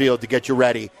Soldier Field to get you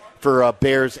ready for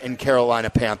Bears and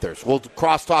Carolina Panthers. We'll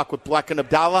crosstalk with Bleck and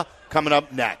Abdallah coming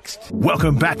up next.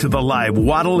 Welcome back to the live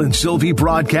Waddle and Sylvie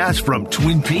broadcast from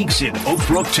Twin Peaks in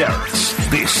Oakbrook Terrace.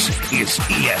 This is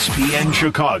ESPN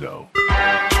Chicago.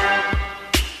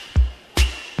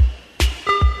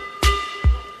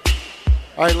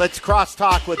 All right, let's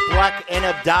crosstalk with Bleck and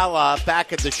Abdallah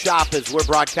back at the shop as we're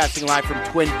broadcasting live from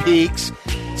Twin Peaks.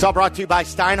 It's all brought to you by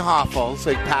Steinhoffel. So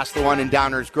you passed the one in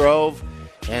Downers Grove.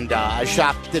 And I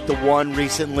shopped at the one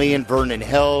recently in Vernon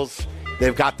Hills.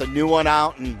 They've got the new one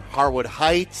out in Harwood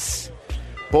Heights.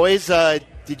 Boys,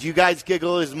 did you guys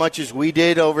giggle as much as we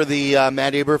did over the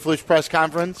Matt Eberflus press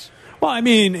conference? Well, I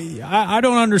mean, I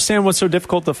don't understand what's so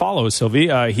difficult to follow, Sylvie.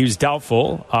 He was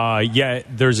doubtful, yet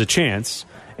there's a chance.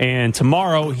 And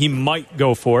tomorrow he might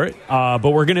go for it, but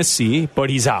we're going to see. But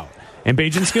he's out. And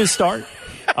Bajan's going to start.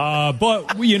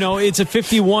 But, you know, it's a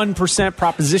 51%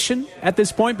 proposition at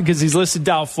this point because he's listed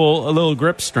doubtful, a little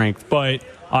grip strength. But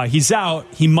He's out.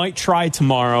 He might try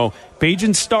tomorrow.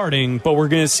 Bajan's starting, but we're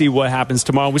going to see what happens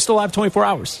tomorrow. We still have 24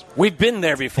 hours. We've been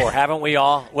there before, haven't we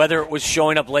all? Whether it was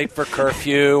showing up late for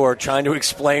curfew or trying to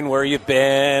explain where you've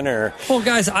been, or well,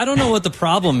 guys, I don't know what the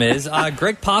problem is.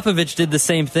 Greg Popovich did the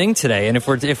same thing today, and if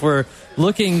we're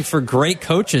looking for great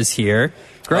coaches here.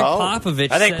 Greg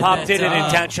Popovich. I think Pop did it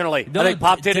intentionally. No, I think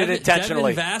Pop did it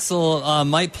intentionally. Devin Vassell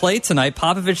might play tonight.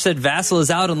 Popovich said Vassell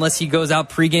is out unless he goes out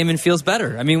pregame and feels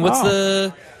better. I mean, what's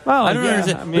the? Well, I don't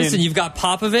understand. Listen, you've got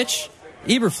Popovich,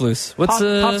 Eberflus.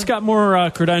 Pop's got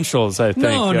more credentials, I think.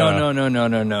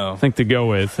 No. I think to go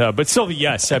with, but still,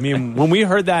 yes. I mean, when we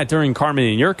heard that during Carmen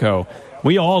and Yurko,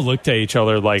 we all looked at each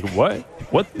other like, what?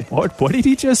 What did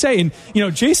he just say? And,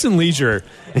 Jason Leisure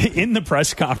in the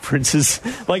press conferences,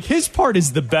 like, his part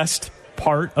is the best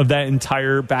part of that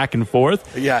entire back and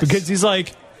forth. Yes. Because he's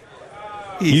like,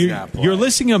 you're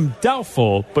listing him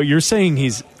doubtful, but you're saying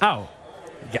he's out.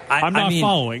 Yeah, I'm not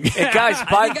following. Guys,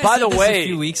 by the way, a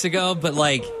few weeks ago, but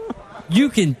you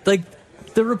can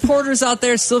the reporters out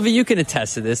there, Sylvie, you can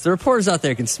attest to this. The reporters out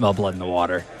there can smell blood in the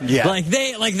water. Yeah,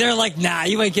 they're like, nah,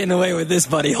 you ain't getting away with this,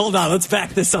 buddy. Hold on, let's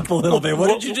back this up a little bit. What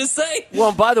did you just say?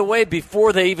 Well, by the way,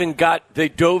 before they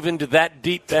dove into that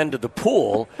deep end of the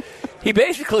pool. He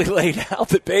basically laid out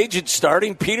that Bajan's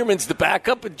starting, Peterman's the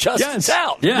backup, and Justin's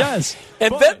out. Yeah. Yes.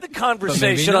 And then the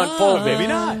conversation unfolded. Maybe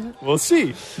not. We'll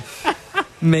see.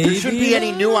 There shouldn't be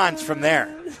any nuance from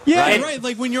there. Yeah, right.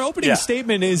 Like when your opening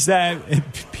statement is that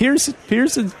Pearson's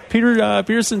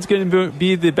going to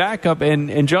be the backup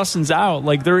and Justin's out.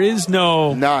 Like there is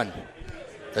none.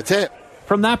 That's it.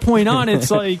 From that point on, it's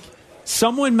like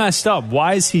someone messed up.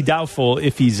 Why is he doubtful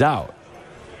if he's out?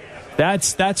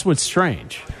 That's what's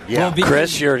strange. Yeah, well,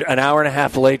 Chris, you're an hour and a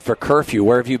half late for curfew.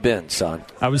 Where have you been, son?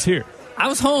 I was here. I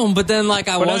was home, but then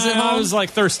I wasn't home. I was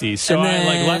thirsty, so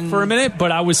I left for a minute,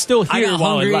 but I was still here. I got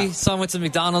while hungry, I left. so I went to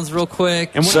McDonald's real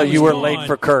quick. And so you were late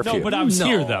for curfew? No, but I was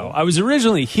here though. I was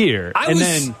originally here, I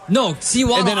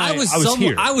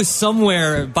was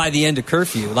somewhere by the end of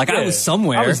curfew. I was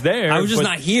somewhere. I was there. I was just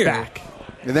not here. Back.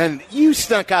 And then you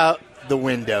snuck out the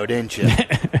window, didn't you?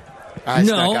 I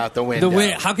snuck out the window.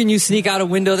 How can you sneak out a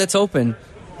window that's open?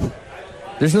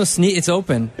 There's no sneak. It's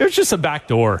open. There's just a back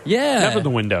door. Yeah. Never the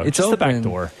window. It's just open. the back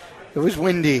door. It was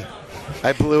windy.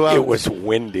 I blew out. It was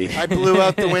windy. I blew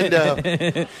out the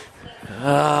window.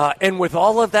 And with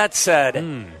all of that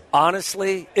said,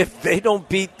 honestly, if they don't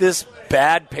beat this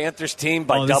bad Panthers team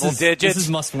by double digits, this is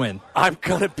must win. I'm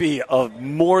going to be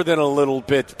more than a little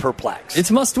bit perplexed. It's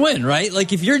must win, right?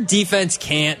 Like if your defense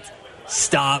can't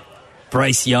stop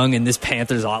Bryce Young and this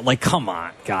Panthers, come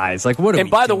on, guys. What?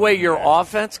 And by the way, your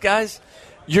offense, guys.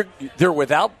 They're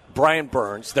without Brian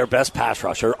Burns, their best pass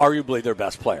rusher, arguably their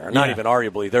best player. Not even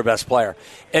arguably, their best player.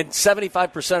 And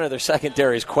 75% of their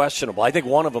secondary is questionable. I think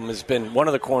one of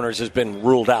the corners has been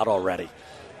ruled out already.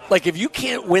 If you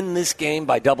can't win this game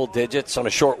by double digits on a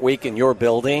short week in your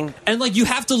building. And, you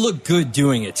have to look good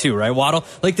doing it, too, right, Waddle?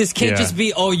 This can't just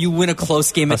be, you win a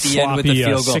close game at the end with the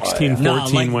field goal.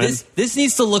 16-14 win. This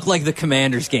needs to look like the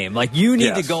Commanders game. You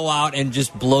need to go out and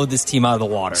just blow this team out of the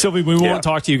water. Sylvie, we won't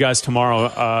talk to you guys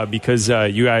tomorrow because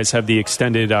you guys have the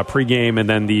extended pregame and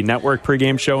then the network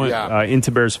pregame show into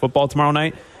Bears football tomorrow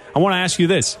night. I want to ask you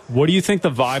this. What do you think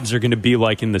the vibes are going to be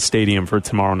like in the stadium for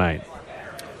tomorrow night?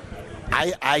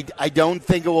 I don't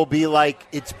think it will be like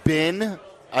it's been.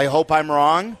 I hope I'm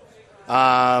wrong.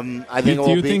 I think.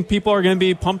 Do you think people are going to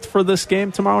be pumped for this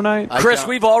game tomorrow night? Chris,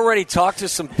 we've already talked to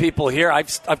some people here.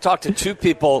 I've talked to two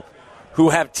people who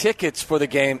have tickets for the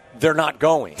game. They're not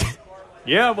going.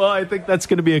 Yeah, well, I think that's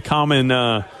going to be a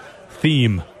common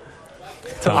theme.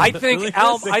 I think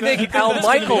Al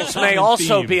Michaels may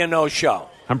also be a no-show.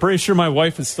 I'm pretty sure my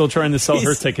wife is still trying to sell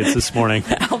her tickets this morning.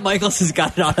 Al Michaels has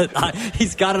got it on.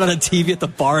 He's got it on a TV at the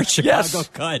bar at Chicago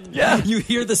Cut. Yeah, you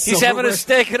hear the. He's having a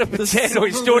steak and a potato.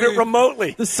 He's doing it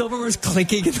remotely. The silverware's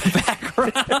clinking in the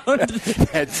background.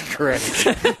 That's great.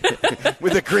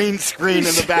 With a green screen in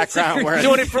the background. He's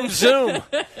doing it from Zoom.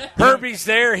 Herbie's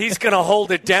there. He's going to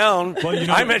hold it down. Well,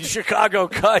 I'm at Chicago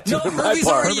Cut. No, Herbie's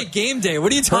already at game day.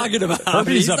 What are you talking about?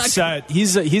 Herbie's upset.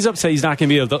 He's upset. He's not going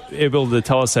to be able to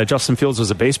tell us that Justin Fields was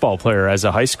a baseball player as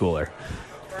a high schooler.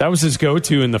 That was his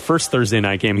go-to in the first Thursday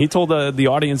night game. He told the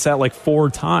audience that 4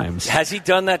 times. Has he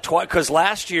done that twice? Because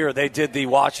last year they did the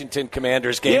Washington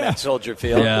Commanders game at Soldier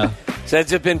Field. Yeah. So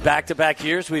has it been back-to-back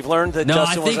years? We've learned that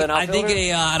Justin was an outfielder?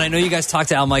 And I know you guys talked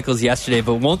to Al Michaels yesterday,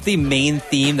 but won't the main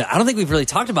theme that I don't think we've really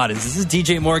talked about is this is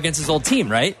DJ Moore against his old team,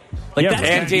 right?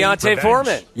 And Deontay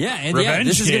Foreman. Yeah, and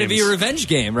this is going to be a revenge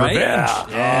game, right? Yeah.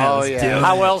 Oh, yeah.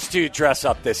 How else do you dress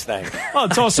up this thing? Well,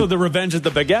 it's also the revenge of the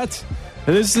baguette.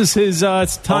 This is his time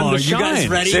to shine. You guys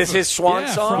ready? Is this his swan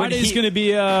song? Friday's going to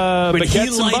be when he Baguettes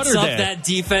and lights Butter up Day. that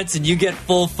defense and you get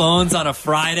full phones on a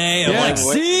Friday. I'm like,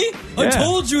 see? I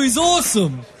told you he's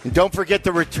awesome. And don't forget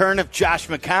the return of Josh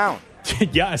McCown.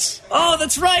 Yes. Oh,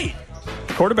 that's right.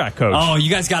 Quarterback coach. Oh, you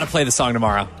guys got to play the song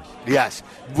tomorrow. Yes,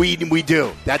 we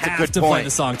do. That's a good point. Have to play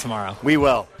the song tomorrow. We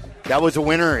will. That was a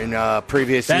winner in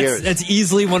previous years. That's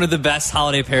easily one of the best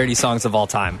holiday parody songs of all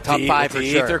time. Top 5 for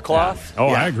sure. Ether cloth? Yeah. Oh,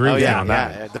 I agree with you on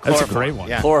that. Yeah. That's a great one.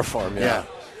 Yeah. Chloroform, yeah.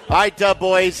 All right,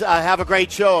 boys, have a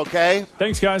great show, okay?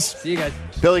 Thanks, guys. See you guys.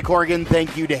 Billy Corgan,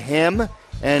 thank you to him.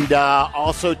 And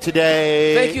also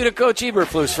today... Thank you to Coach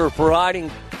Eberflus for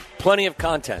providing plenty of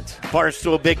content.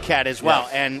 Barstool Big Cat as well,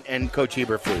 yes. and Coach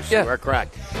Eberflus. Yeah. You are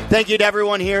correct. Thank you to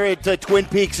everyone here at Twin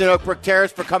Peaks and Oak Brook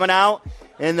Terrace for coming out.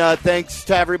 And thanks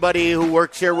to everybody who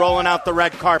works here rolling out the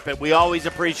red carpet. We always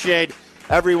appreciate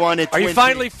everyone at Twin Are you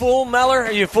finally full, Meller?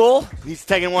 Are you full? He's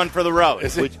taking one for the road,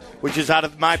 which is out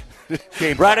of my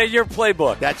game. Right out of your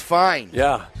playbook. That's fine.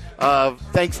 Yeah.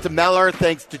 Thanks to Meller.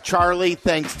 Thanks to Charlie.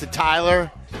 Thanks to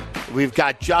Tyler. We've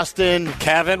got Justin.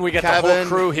 Kevin. We got the whole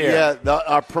crew here. Yeah,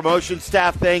 our promotion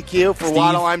staff, thank you. For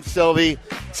Waddle, I'm Sylvie.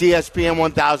 CSPN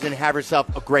 1000. Have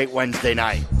yourself a great Wednesday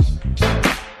night.